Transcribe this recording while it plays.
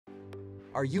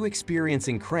Are you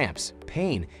experiencing cramps,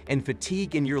 pain, and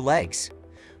fatigue in your legs?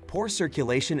 Poor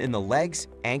circulation in the legs,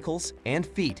 ankles, and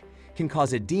feet can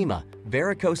cause edema,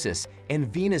 varicosis,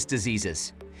 and venous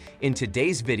diseases. In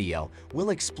today's video,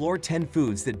 we'll explore 10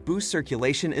 foods that boost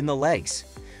circulation in the legs.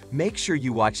 Make sure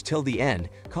you watch till the end,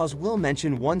 cause we'll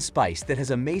mention one spice that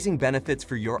has amazing benefits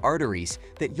for your arteries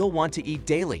that you'll want to eat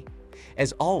daily.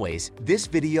 As always, this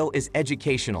video is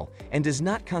educational and does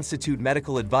not constitute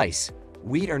medical advice.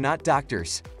 We are not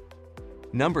doctors.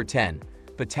 Number 10.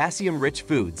 Potassium-Rich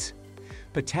Foods.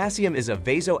 Potassium is a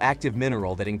vasoactive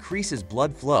mineral that increases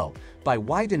blood flow by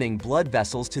widening blood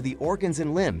vessels to the organs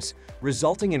and limbs,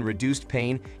 resulting in reduced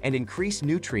pain and increased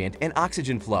nutrient and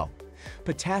oxygen flow.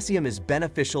 Potassium is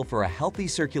beneficial for a healthy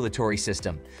circulatory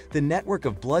system, the network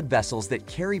of blood vessels that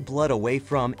carry blood away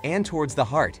from and towards the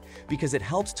heart, because it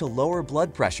helps to lower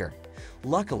blood pressure.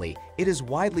 Luckily, it is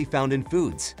widely found in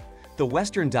foods. The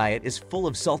Western diet is full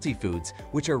of salty foods,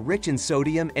 which are rich in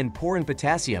sodium and poor in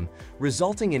potassium,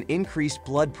 resulting in increased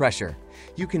blood pressure.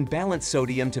 You can balance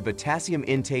sodium to potassium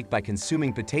intake by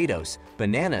consuming potatoes,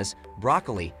 bananas,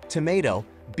 broccoli, tomato,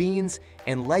 beans,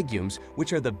 and legumes,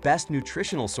 which are the best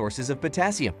nutritional sources of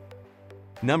potassium.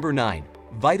 Number 9.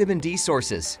 Vitamin D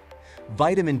sources.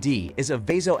 Vitamin D is a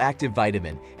vasoactive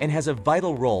vitamin and has a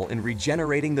vital role in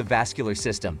regenerating the vascular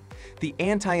system. The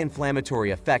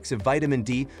anti-inflammatory effects of vitamin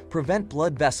D prevent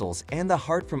blood vessels and the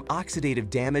heart from oxidative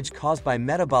damage caused by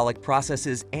metabolic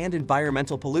processes and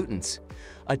environmental pollutants.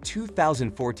 A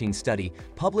 2014 study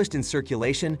published in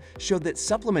Circulation showed that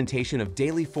supplementation of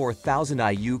daily 4,000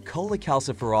 IU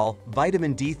cholecalciferol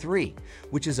vitamin D3,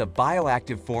 which is a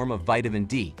bioactive form of vitamin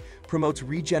D, promotes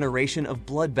regeneration of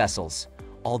blood vessels.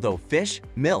 Although fish,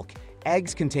 milk,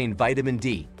 eggs contain vitamin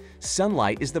D,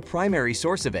 sunlight is the primary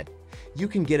source of it. You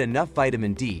can get enough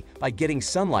vitamin D by getting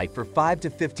sunlight for 5 to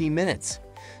 15 minutes.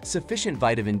 Sufficient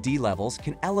vitamin D levels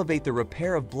can elevate the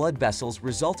repair of blood vessels,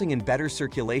 resulting in better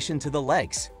circulation to the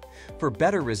legs. For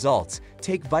better results,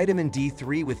 take vitamin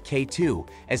D3 with K2,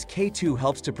 as K2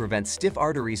 helps to prevent stiff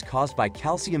arteries caused by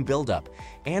calcium buildup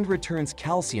and returns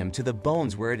calcium to the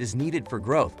bones where it is needed for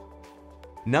growth.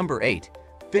 Number 8.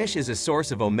 Fish is a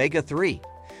source of omega-3.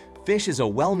 Fish is a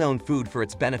well-known food for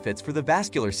its benefits for the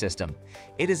vascular system.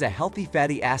 It is a healthy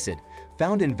fatty acid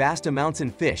found in vast amounts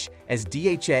in fish as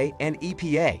DHA and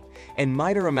EPA, and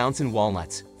minor amounts in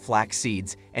walnuts, flax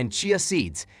seeds, and chia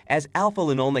seeds as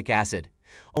alpha-linolenic acid.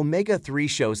 Omega-3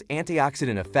 shows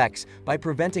antioxidant effects by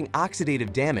preventing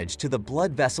oxidative damage to the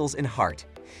blood vessels and heart.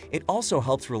 It also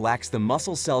helps relax the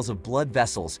muscle cells of blood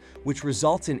vessels, which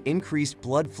results in increased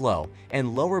blood flow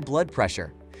and lower blood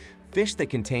pressure. Fish that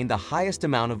contain the highest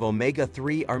amount of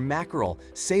omega-3 are mackerel,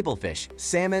 sablefish,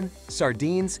 salmon,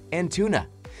 sardines, and tuna.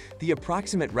 The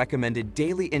approximate recommended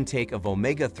daily intake of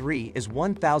omega-3 is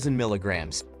 1,000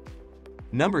 milligrams.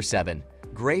 Number 7.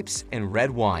 Grapes and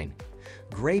red wine.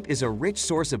 Grape is a rich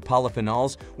source of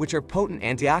polyphenols, which are potent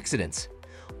antioxidants.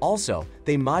 Also,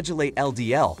 they modulate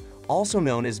LDL, also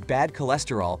known as bad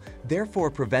cholesterol,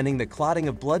 therefore preventing the clotting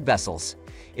of blood vessels.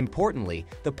 Importantly,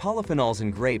 the polyphenols in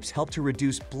grapes help to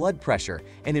reduce blood pressure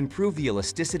and improve the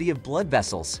elasticity of blood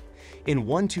vessels. In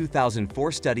one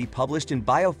 2004 study published in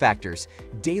Biofactors,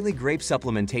 daily grape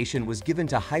supplementation was given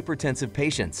to hypertensive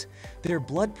patients. Their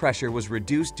blood pressure was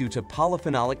reduced due to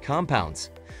polyphenolic compounds.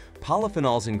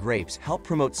 Polyphenols in grapes help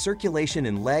promote circulation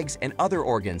in legs and other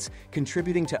organs,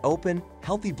 contributing to open,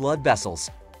 healthy blood vessels.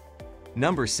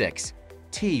 Number 6.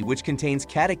 Tea, which contains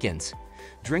catechins.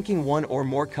 Drinking 1 or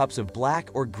more cups of black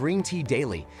or green tea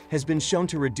daily has been shown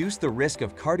to reduce the risk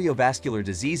of cardiovascular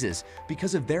diseases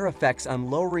because of their effects on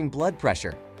lowering blood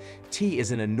pressure. Tea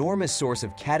is an enormous source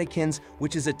of catechins,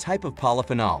 which is a type of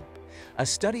polyphenol. A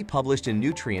study published in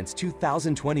Nutrients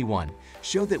 2021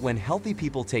 showed that when healthy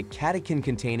people take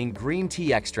catechin-containing green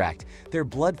tea extract, their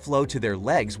blood flow to their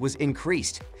legs was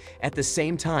increased. At the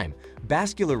same time,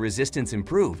 vascular resistance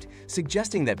improved,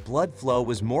 suggesting that blood flow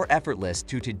was more effortless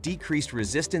due to decreased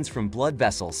resistance from blood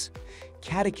vessels.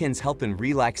 Catechins help in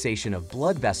relaxation of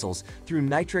blood vessels through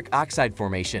nitric oxide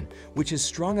formation, which has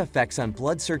strong effects on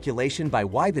blood circulation by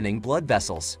widening blood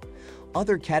vessels.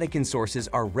 Other catechin sources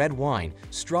are red wine,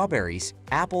 strawberries,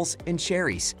 apples, and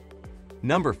cherries.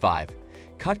 Number 5.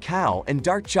 Cacao and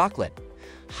dark chocolate.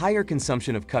 Higher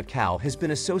consumption of cacao has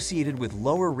been associated with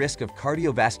lower risk of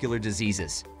cardiovascular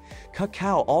diseases.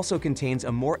 Cacao also contains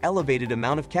a more elevated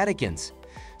amount of catechins.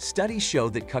 Studies show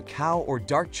that cacao or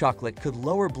dark chocolate could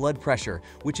lower blood pressure,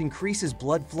 which increases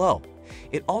blood flow.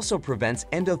 It also prevents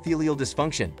endothelial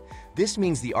dysfunction. This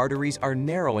means the arteries are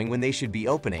narrowing when they should be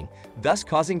opening, thus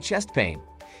causing chest pain.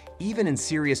 Even in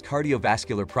serious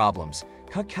cardiovascular problems,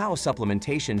 cacao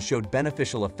supplementation showed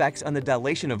beneficial effects on the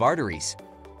dilation of arteries.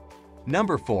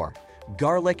 Number 4.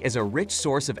 Garlic as a rich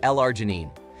source of L-arginine.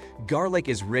 Garlic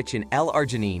is rich in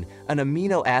L-arginine, an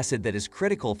amino acid that is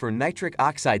critical for nitric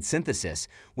oxide synthesis,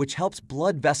 which helps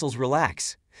blood vessels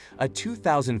relax. A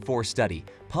 2004 study,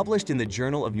 published in the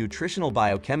Journal of Nutritional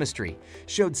Biochemistry,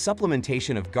 showed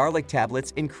supplementation of garlic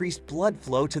tablets increased blood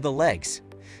flow to the legs.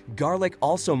 Garlic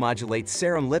also modulates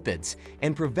serum lipids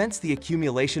and prevents the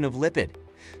accumulation of lipid.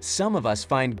 Some of us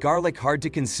find garlic hard to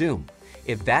consume.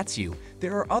 If that's you,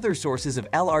 there are other sources of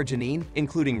L-arginine,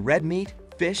 including red meat,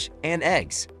 fish, and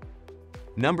eggs.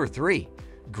 Number 3.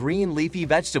 Green leafy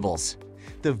vegetables.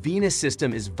 The venous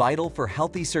system is vital for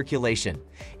healthy circulation.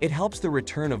 It helps the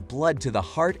return of blood to the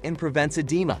heart and prevents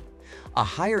edema. A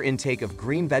higher intake of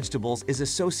green vegetables is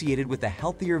associated with a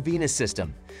healthier venous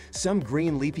system. Some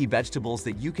green leafy vegetables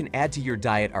that you can add to your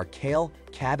diet are kale,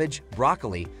 cabbage,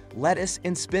 broccoli, lettuce,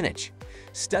 and spinach.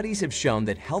 Studies have shown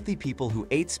that healthy people who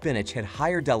ate spinach had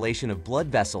higher dilation of blood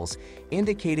vessels,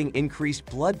 indicating increased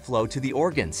blood flow to the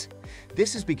organs.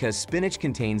 This is because spinach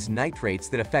contains nitrates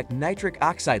that affect nitric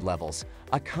oxide levels,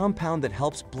 a compound that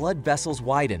helps blood vessels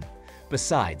widen.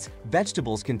 Besides,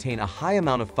 vegetables contain a high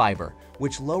amount of fiber,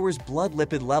 which lowers blood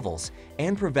lipid levels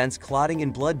and prevents clotting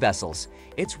in blood vessels.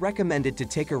 It's recommended to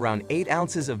take around 8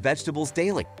 ounces of vegetables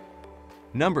daily.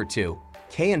 Number 2.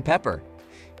 Cayenne pepper.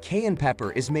 Cayenne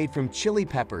pepper is made from chili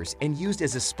peppers and used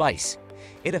as a spice.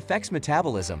 It affects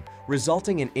metabolism,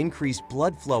 resulting in increased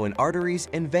blood flow in arteries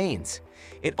and veins.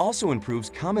 It also improves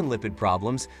common lipid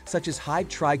problems such as high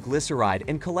triglyceride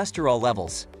and cholesterol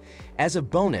levels. As a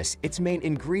bonus, its main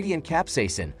ingredient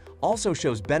capsaicin also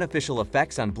shows beneficial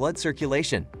effects on blood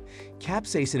circulation.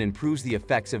 Capsaicin improves the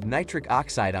effects of nitric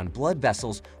oxide on blood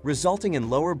vessels, resulting in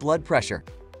lower blood pressure.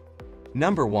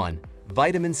 Number 1.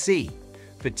 Vitamin C.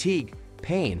 Fatigue,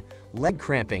 pain, leg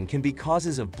cramping can be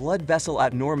causes of blood vessel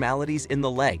abnormalities in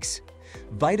the legs.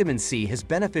 Vitamin C has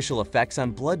beneficial effects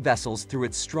on blood vessels through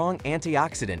its strong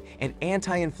antioxidant and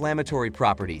anti-inflammatory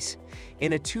properties.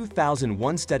 In a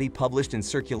 2001 study published in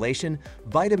Circulation,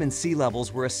 vitamin C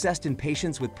levels were assessed in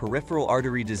patients with peripheral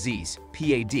artery disease,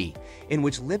 PAD, in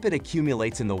which lipid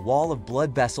accumulates in the wall of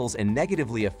blood vessels and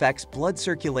negatively affects blood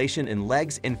circulation in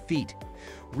legs and feet.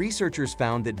 Researchers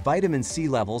found that vitamin C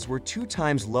levels were 2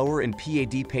 times lower in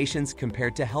PAD patients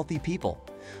compared to healthy people.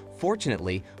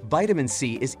 Fortunately, vitamin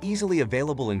C is easily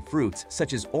available in fruits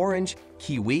such as orange,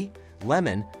 kiwi,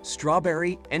 lemon,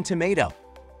 strawberry, and tomato.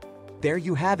 There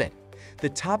you have it, the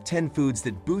top 10 foods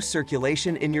that boost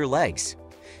circulation in your legs.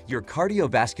 Your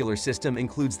cardiovascular system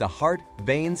includes the heart,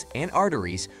 veins, and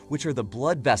arteries, which are the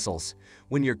blood vessels.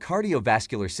 When your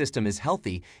cardiovascular system is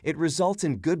healthy, it results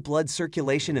in good blood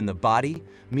circulation in the body,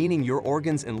 meaning your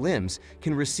organs and limbs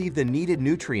can receive the needed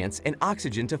nutrients and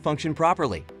oxygen to function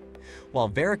properly. While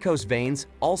varicose veins,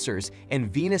 ulcers,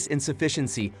 and venous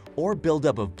insufficiency or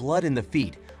buildup of blood in the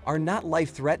feet are not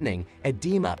life-threatening,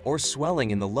 edema or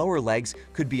swelling in the lower legs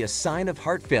could be a sign of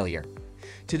heart failure.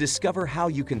 To discover how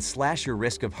you can slash your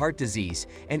risk of heart disease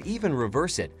and even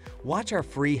reverse it, watch our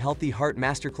free Healthy Heart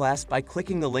Masterclass by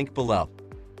clicking the link below.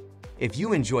 If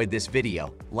you enjoyed this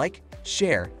video, like,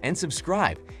 share, and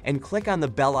subscribe, and click on the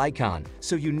bell icon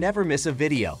so you never miss a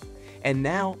video. And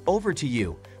now, over to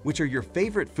you. Which are your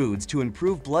favorite foods to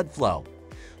improve blood flow?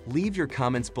 Leave your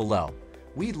comments below.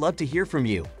 We'd love to hear from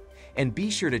you. And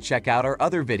be sure to check out our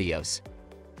other videos.